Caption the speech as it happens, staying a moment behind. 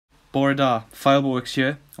Boradar, Fireworks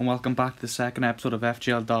here, and welcome back to the second episode of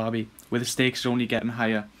FGL Derby, where the stakes are only getting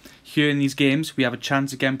higher. Here in these games, we have a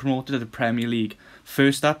chance of getting promoted to the Premier League.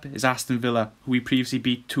 First up is Aston Villa, who we previously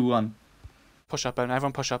beat 2-1. Push up, Ben.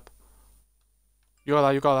 Everyone push up. You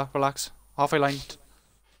got that. Relax. Halfway line.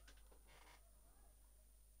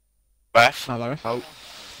 Ref. Hello. Oh.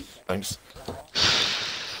 Thanks.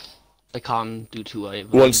 I can't do two.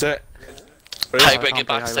 One set. I High break can't your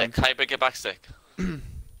play back stick. High break your back stick.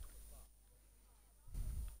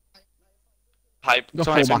 High. Got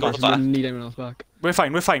High four break back. on the back. Need anyone else back? We're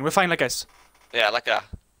fine like this. Yeah, like that.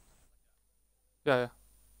 Yeah.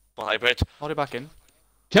 One hybrid. Hold it back in.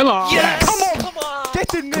 Come on! Yes! Come on! Come on!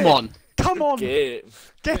 Get in there! Come on! Come on! Game.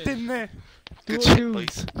 Get in there! Good shit,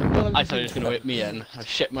 boys. I thought he was going to whip me in. I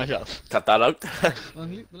shit myself. Cut that out.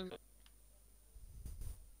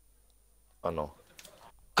 Oh no.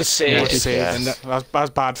 Good save. Good save. Yes. That was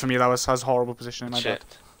bad for me. That was horrible positioning. My bad.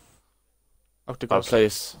 Shit. Out to Bad go.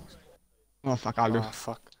 place. Oh fuck, I'll do. Oh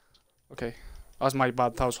fuck. Okay. That was my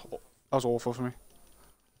bad. That was awful for me.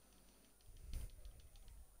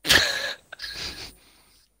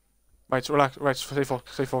 Right, relax. Right, stay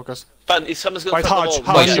focused. Ben, someone's going Right, to Hodge. the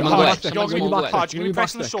wall. You're Someone gonna back, be someone back. Hodge. You're gonna be Someone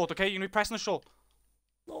pressing the back. short, okay? You're gonna be pressing the short.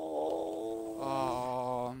 No.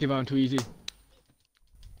 Oh. Give out too easy.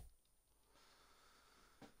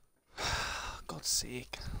 God's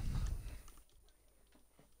sake.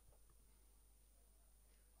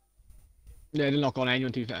 Yeah, they're not going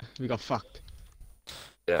anyone too fair. We got fucked.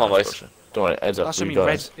 Yeah, Come on, boys. unfortunate. Don't worry, heads up. That's what I we mean. got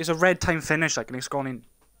Red. it. It's a red time finish, like, and it's gone in.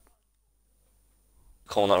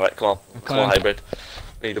 Come on, right. Come on. Come on, hybrid.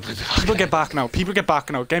 Need to put it People get back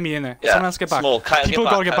now. Get me in there. Yeah. Someone else get back. Small. Kyle, People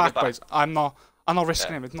gotta get Kyle, back, boys. I'm not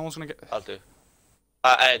risking Yeah. him. No one's gonna get. I'll do.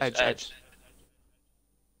 Edge.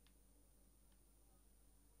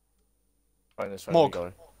 Right, this way, Morg. we got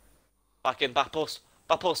it. Back in, back post.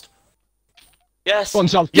 Back post. Yes! Go on,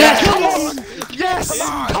 Sal. Yes! Come on! Yes!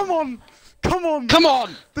 Come on! Come on! Come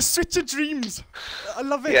on! The switch of dreams. I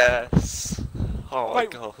love it. Yes! Oh my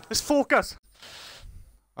Right. god. Let's focus.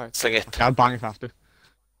 Sling it. I'll bang it after.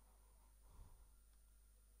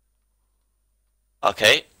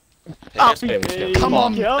 Okay. Come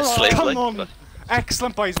on! Slave Come leg. on!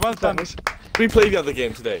 Excellent, boys. Well done. We played the other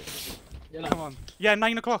game today. Come on. Yeah,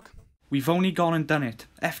 9 o'clock. We've only gone and done it.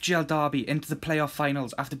 FGL Derby into the playoff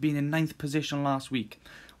finals after being in 9th position last week.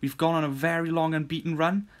 We've gone on a very long unbeaten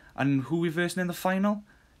run, and who we're versing in the final?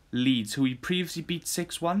 Leeds, who we previously beat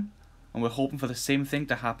 6-1, and we're hoping for the same thing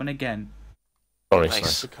to happen again. Sorry,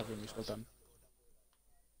 Nice. son. Good cover, well done.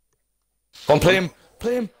 Come on, play him.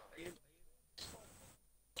 Play him.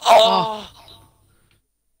 Oh!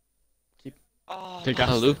 Keep- Oh, Take that.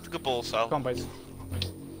 Hello. good ball, Sal. Come on, boys.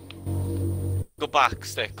 Go back,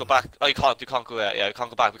 stick. Go back. Oh, you can't go there. Yeah, we can't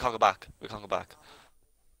go back. We can't go back.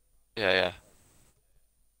 Yeah.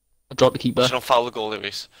 I'll drop the keeper. Just don't foul the goal,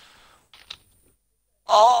 Lewis.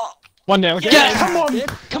 Oh! 1-0. Yes! Come on!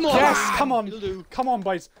 Come on! Yes! Come on! Come on,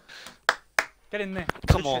 boys. Get in there.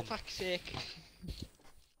 Come on. For fuck's sake.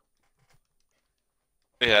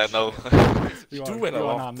 Yeah, no. You do win a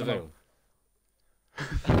lot, don't you?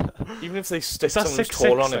 Even if they stick that someone who's 6-6,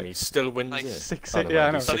 tall on him, like? he still wins Nice. it. 6-6. Oh, no, Yeah,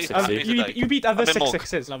 I might know. be Sorry, 6-6. sorry. You beat other I'm in Morg.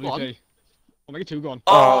 6-6s. Lovely Go on. play. I'll make it 2 gone.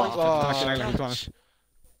 Oh!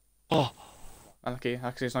 Oh. Okay,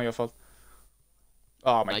 actually, it's not your fault.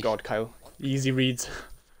 Oh my Nice. god, Kyle. Easy reads.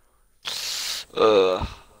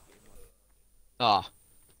 Ah.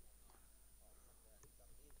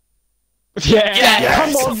 Yeah!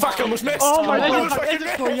 Yes! Come on! Fuck, I almost missed! Oh my I god!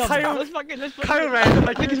 almost Kyle ran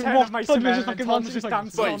like Look he at was him 10 of my walk. cement Just and fucking Tom was monster just fucking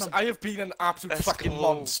dancing on Boys, him. I have been an absolute Let's fucking go.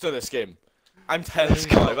 monster this game. I'm telling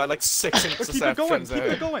you, I've had like 6 Keep it interceptions. going, keep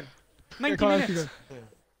it going. 90 minutes.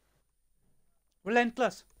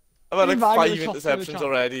 Relentless. I've had like Bang 5 at the top of the interceptions chart.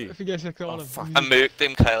 already. If he gets a corner. Oh, fuck. I murked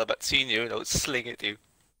him, Kyle, but seeing you, sling it, you.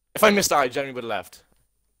 If I missed that, I genuinely would have left.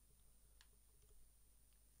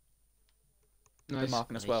 They're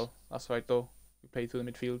marking us well. That's right, though. We play through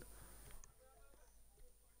the midfield.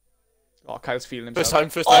 Oh, Kyle's feeling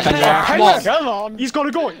himself. First Oh, time. yeah. Come on! Come on! He's got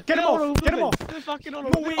to go. Get him off. Get him off. They're fucking all No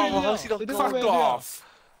over. way. Oh, how's he not They don't gone? know Fuck where they are. off!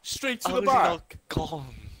 Straight to How the is he back. not gone?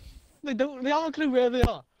 They don't. They haven't a clue where they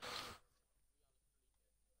are.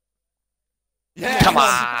 Yeah. Come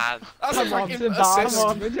on! That's a Come on, fucking Come assist.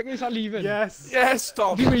 on. We're taking this leaving. Yes. Yes,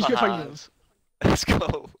 stop. If you reach your Come on. finals. Let's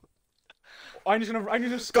go. I'm just gonna Go-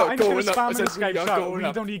 spam in going the up. I said Skype we are chat. going We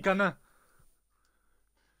up. don't need Gunner.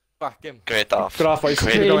 Back him. Great off. Good off, boys.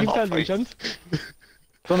 Great Keep it going. off, boys. Celebrations.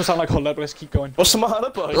 Don't sound like Huller, but let's keep going. What's the matter,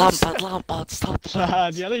 boys? Lampard, stop.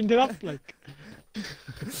 Yeah, they interrupt like.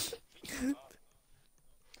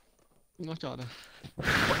 Not harder.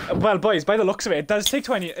 Well, boys, by the looks of it, it does take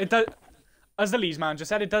 20. It does, as the Leeds man just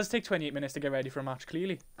said, it does take 28 minutes to get ready for a match.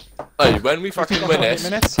 Clearly, Hey, when we fucking win 28 this,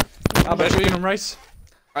 minutes. Albert chicken and rice.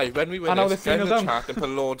 hey, when we win I know this, they're get in the 3-0 down. chat and put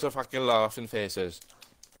loads of fucking laughing faces.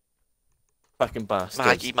 Fucking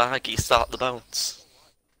bastards. Maggie, start the bounce.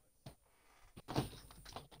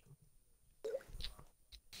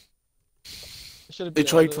 They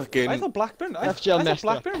tried fucking. I thought Blackburn. I FGL thought Nesta.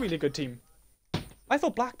 Blackburn a really good team. I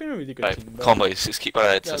thought Blackburn a really good Right, team. come on, boys. Let's keep our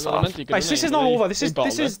heads Yeah, this well, off. meant to be good, Guys, isn't this it? is not They- over.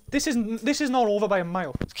 This is not over by a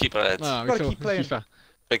mile. Let's keep our heads. No, Gotta we keep playing. FIFA.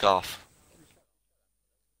 Big off.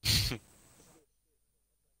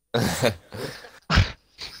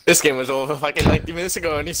 This game was over fucking 90 minutes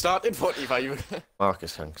ago and he started 45.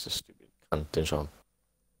 Marcus Hanks is stupid cunt, didn't Sean?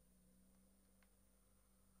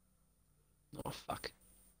 Oh fuck.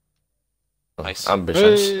 Nice.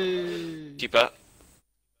 Ambitions. Hey! Keep it.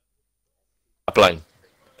 A blind.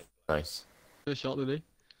 Nice. First shot today.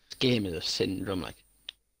 This game is a syndrome, like.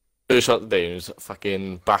 First shot of the day was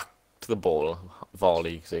fucking back to the ball,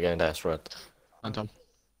 volley, because they're getting desperate. And Tom.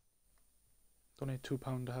 Donate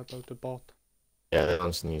 £2 to help out the bot. Yeah, they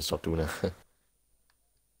honestly need to stop doing it.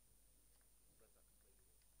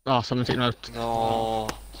 Oh, someone taking out. No.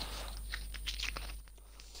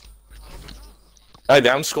 Hey, they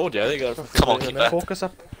haven't scored yet, they got Come on, keep it. Focus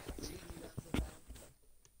up.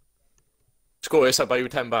 Score this, I buy you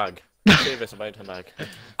 10 bag. Save this, I buy you 10 bag.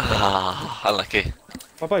 Ah, unlucky.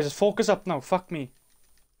 Well, boys, just focus up now. Fuck me.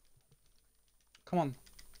 Come on.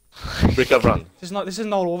 Break up run. This is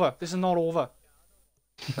not over. This is not over.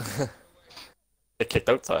 They kicked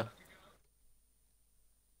out there.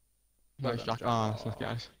 Nice shot. Oh, that's not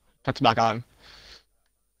guys. That's back on.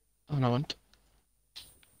 Oh, no, I won't.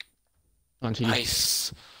 On TV.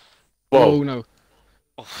 Nice. Whoa. Oh, no.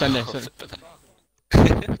 Oh, Send it, send flipping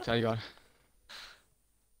it. That's how you got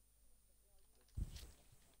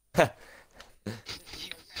it.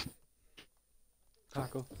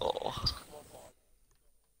 Tackle. Oh.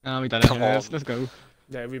 Oh, we done it. Come Yeah, on. let's go.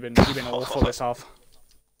 Yeah, we've been awful this half.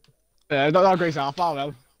 Yeah, not great half, oh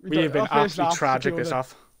well. We've been absolutely tragic this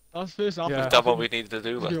half. That's first half. Yeah. We've done what we needed to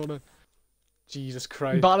do, but Fiona. Jesus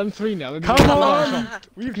Christ. Batting 3-0. Come on!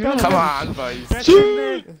 We've done Come it. on, boys. Get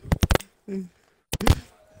in there.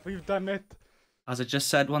 We've done it. As I just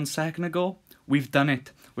said 1 second ago, we've done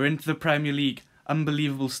it. We're into the Premier League.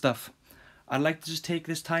 Unbelievable stuff. I'd like to just take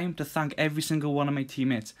this time to thank every single one of my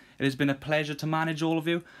teammates. It has been a pleasure to manage all of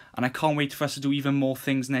you, and I can't wait for us to do even more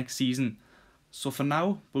things next season. So for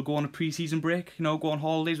now, we'll go on a pre-season break, go on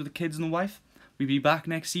holidays with the kids and the wife. We'll be back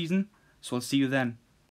next season, so I'll see you then.